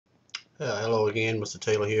Hello again, Mr.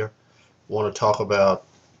 Taylor here. Want to talk about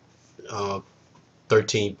uh,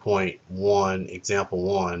 13.1, example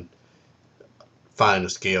 1, finding the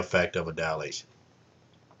scale factor of a dilation.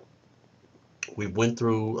 We went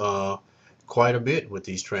through quite a bit with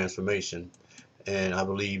these transformations, and I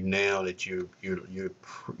believe now that you're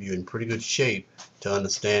in pretty good shape to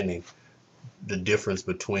understanding the difference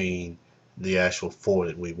between the actual four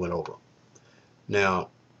that we went over. Now,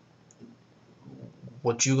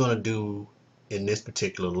 what you're going to do in this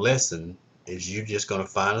particular lesson is you're just going to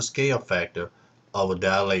find a scale factor of a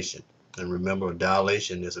dilation. And remember, a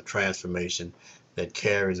dilation is a transformation that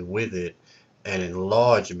carries with it an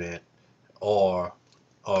enlargement or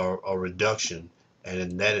a reduction,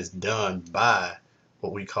 and that is done by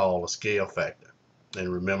what we call a scale factor.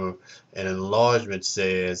 And remember, an enlargement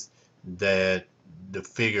says that the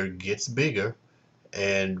figure gets bigger,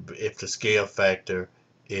 and if the scale factor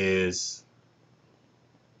is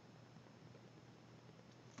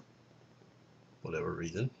whatever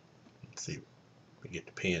reason, let's see, we get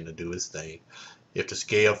the pen to do its thing. If the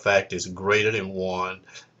scale factor is greater than 1,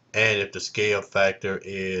 and if the scale factor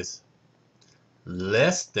is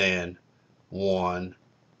less than 1,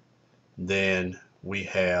 then we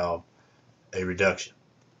have a reduction.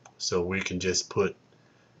 So we can just put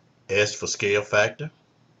S for scale factor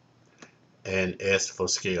and S for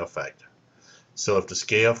scale factor. So if the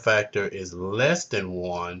scale factor is less than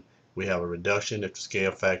 1, we have a reduction. If the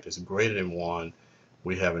scale factor is greater than 1,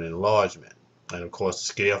 we have an enlargement. And of course, the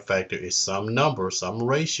scale factor is some number, some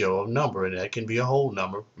ratio of number, and that can be a whole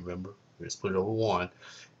number. Remember, we just put it over 1,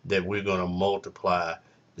 that we're going to multiply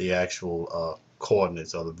the actual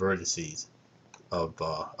coordinates or the vertices of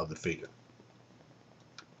the figure.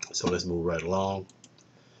 So let's move right along.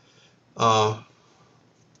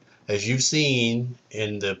 As you've seen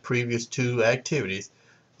in the previous two activities,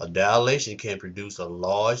 a dilation can produce a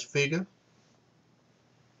large figure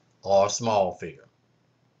or a small figure.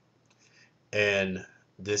 And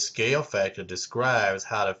this scale factor describes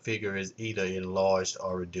how the figure is either enlarged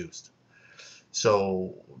or reduced.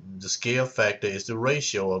 So the scale factor is the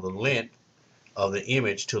ratio of the length of the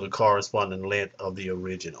image to the corresponding length of the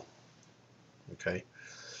original. Okay.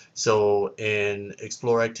 So in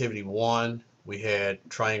Explore Activity 1, we had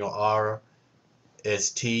triangle R,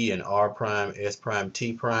 ST, and R prime, S prime,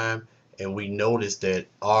 T prime, and we noticed that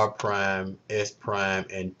R prime, S prime,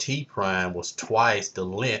 and T prime was twice the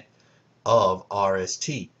length of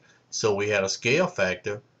RST. So we had a scale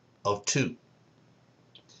factor of 2.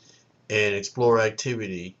 In Explore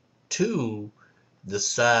Activity 2, the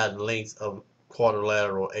side lengths of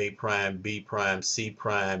quadrilateral A prime, B prime, C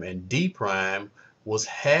prime, and D prime was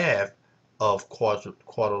half of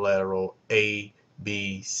quadrilateral A,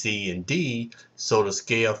 B, C, and D, so the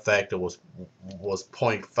scale factor was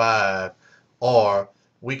 0.5, or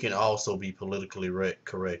we can also be politically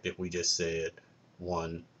correct if we just said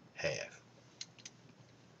 1/2.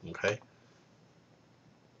 Okay.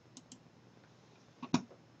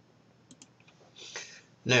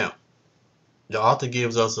 Now, the author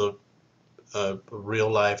gives us a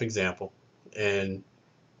real life example, and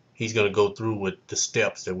he's going to go through with the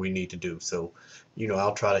steps that we need to do. So,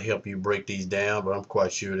 I'll try to help you break these down, but I'm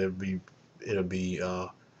quite sure it'll be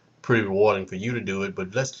pretty rewarding for you to do it.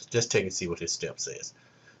 But let's just take and see what his step says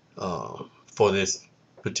for this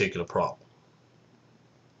particular problem.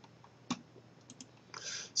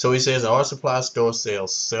 So he says, our supply store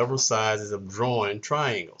sells several sizes of drawing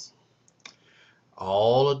triangles,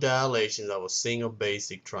 all the dilations of a single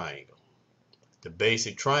basic triangle. The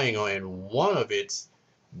basic triangle and one of its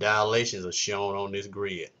dilations are shown on this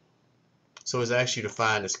grid. So it's actually to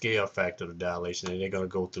find the scale factor of the dilation, and they're going to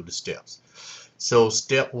go through the steps. So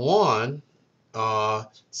step 1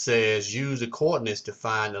 says use the coordinates to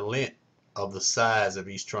find the length of the sides of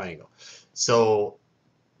each triangle. So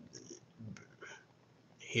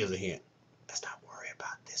here's a hint. Let's not worry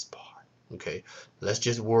about this part. Okay, let's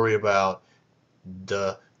just worry about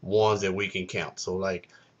the ones that we can count. So like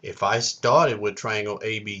if I started with triangle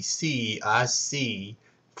ABC, I see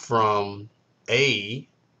from A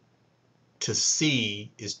to C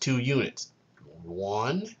is 2 units.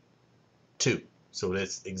 1, 2. So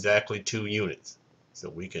that's exactly 2 units. So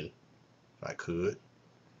we can, if I could,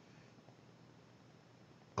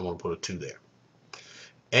 I'm going to put a 2 there.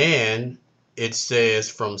 And it says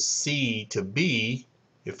from C to B,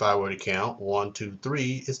 if I were to count 1, 2,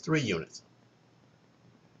 3, is 3 units.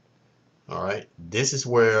 All right, this is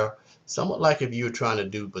where, somewhat like if you were trying to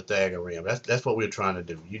do Pythagorean, that's what we're trying to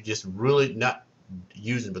do. You're just really not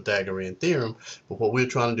using Pythagorean theorem, but what we're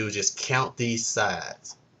trying to do is just count these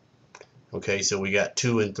sides. Okay, so we got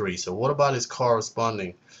 2 and 3. So what about the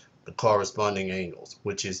corresponding angles,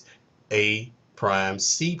 which is A prime,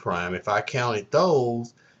 C prime. If I counted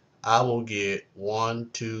those, I will get 1,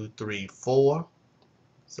 2, 3, 4.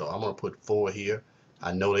 So I'm going to put 4 here.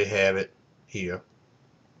 I know they have it here.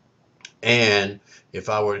 And if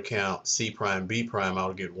I were to count C prime, B prime,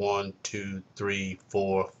 I'll get 1, 2, 3,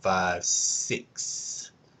 4, 5,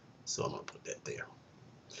 6. So I'm going to put that there.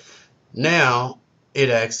 Now, it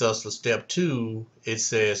asks us for step 2. It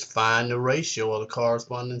says find the ratio of the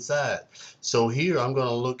corresponding sides. So here I'm going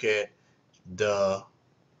to look at the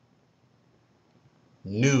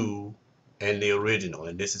new and the original.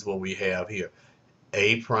 And this is what we have here.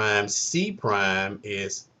 A prime, C prime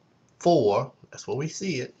is 4. That's what we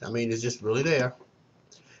see it. I mean, it's just really there.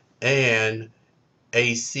 And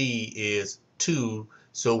AC is 2.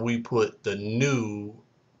 So we put the new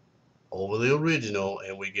over the original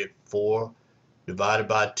and we get 4 divided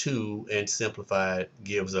by 2 and simplified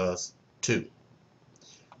gives us 2.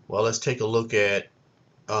 Well, let's take a look at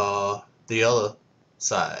the other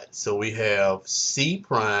side. So we have C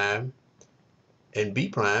prime and B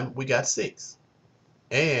prime, we got 6.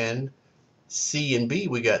 And C and B,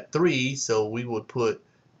 we got 3. So we would put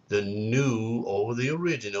the new over the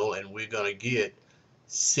original and we're going to get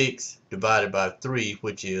 6 divided by 3,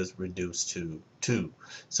 which is reduced to 2.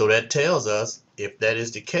 So that tells us if that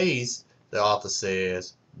is the case, the author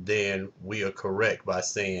says, then we are correct by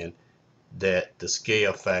saying that the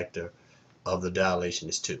scale factor of the dilation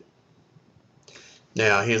is 2.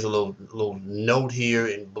 Now here's a little note here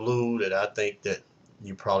in blue that I think that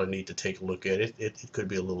you probably need to take a look at. It could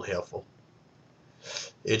be a little helpful.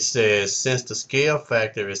 It says since the scale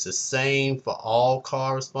factor is the same for all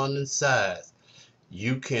corresponding sides,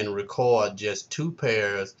 you can record just 2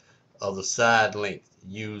 pairs of the side length.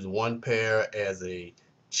 Use 1 pair as a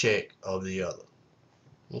check of the other.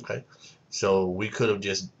 Okay, so we could have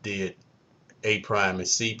just did A prime and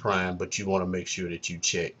C prime, but you want to make sure that you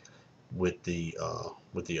check with the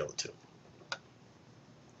other 2.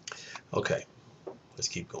 Okay, let's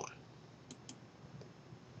keep going.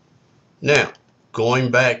 Now, going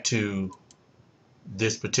back to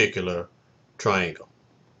this particular triangle.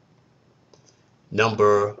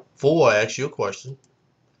 Number 4 asks you a question.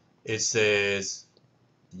 It says,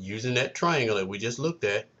 using that triangle that we just looked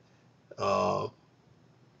at,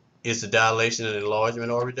 is the dilation an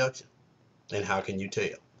enlargement or reduction? And how can you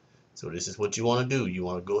tell? So this is what you want to do. You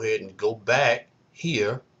want to go ahead and go back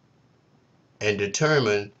here and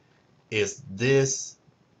determine, is this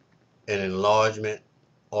an enlargement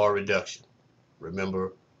or reduction?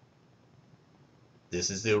 Remember, this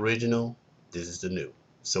is the original, this is the new.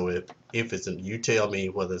 So if it's you tell me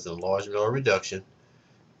whether it's an enlargement or reduction.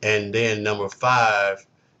 And then number 5,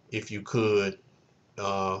 if you could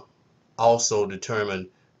also determine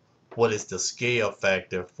what is the scale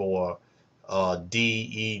factor for D,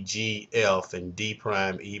 E, G, F, and D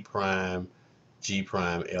prime, E prime, G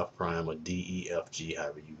prime, F prime, or D, E, F, G,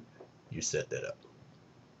 however you set that up.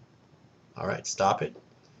 All right, stop it.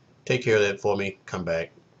 Take care of that for me. Come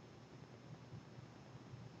back.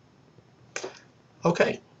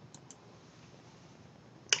 Okay.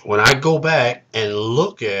 When I go back and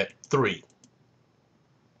look at 3,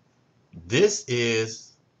 this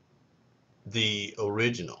is the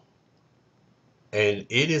original. And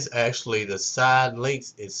it is actually, the side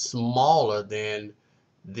length is smaller than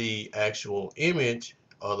the actual image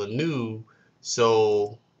or the new,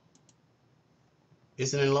 so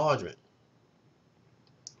it's an enlargement.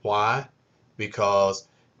 Why? Because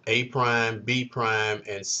A prime, B prime,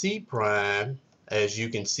 and C prime, as you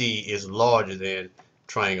can see, is larger than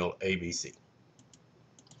triangle ABC.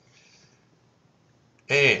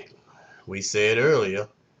 And we said earlier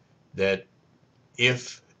that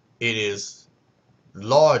if it is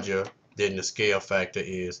larger, then the scale factor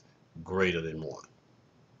is greater than 1.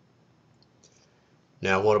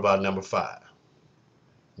 Now what about number 5?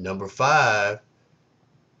 Number 5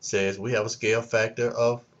 says we have a scale factor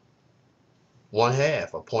of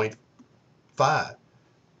 1/2 or 0.5.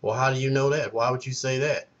 Well, how do you know that? Why would you say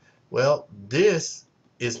that? Well, this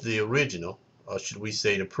is the original, or should we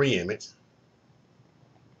say the pre-image.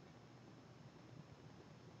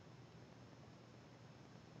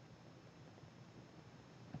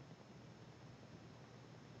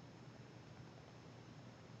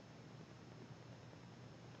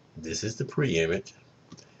 This is the pre-image,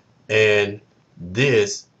 and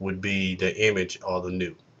this would be the image or the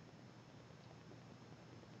new.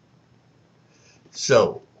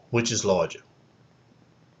 So, which is larger?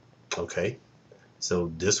 Okay,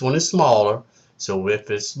 so this one is smaller. So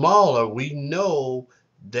if it's smaller, we know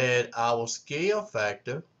that our scale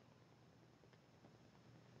factor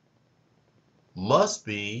must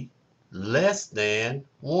be less than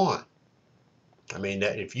 1. I mean,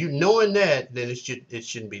 that if you knowing that, then it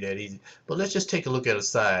shouldn't be that easy. But let's just take a look at a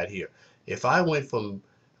side here. If I went from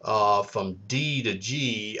D to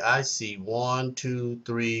G, I see 1, 2,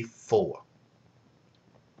 3, 4.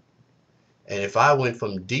 And if I went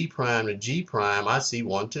from D prime to G prime, I see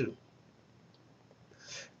 1, 2.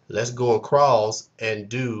 Let's go across and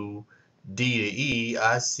do D to E.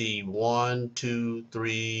 I see 1, 2,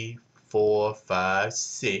 3, 4, 5,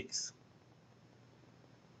 6.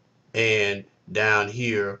 And down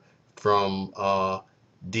here from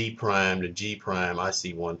D prime to G prime, I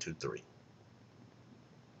see 1, 2, 3.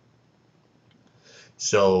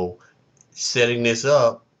 So setting this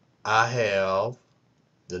up, I have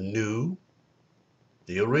the new,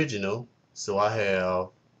 the original, so I have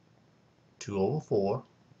 2 over 4,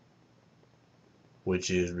 which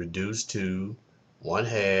is reduced to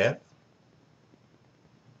 1/2,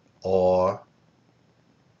 or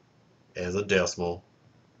as a decimal,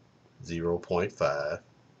 0.5.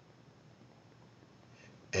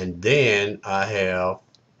 And then I have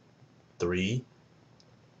 3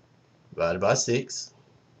 divided by 6,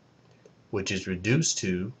 which is reduced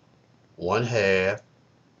to 1/2,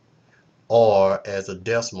 or as a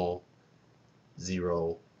decimal,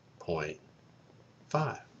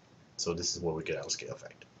 0.5. So this is where we get our scale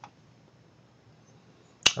factor.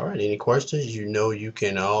 All right, any questions? You know you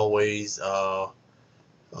can always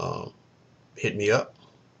hit me up.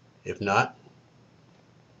 If not,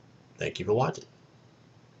 thank you for watching.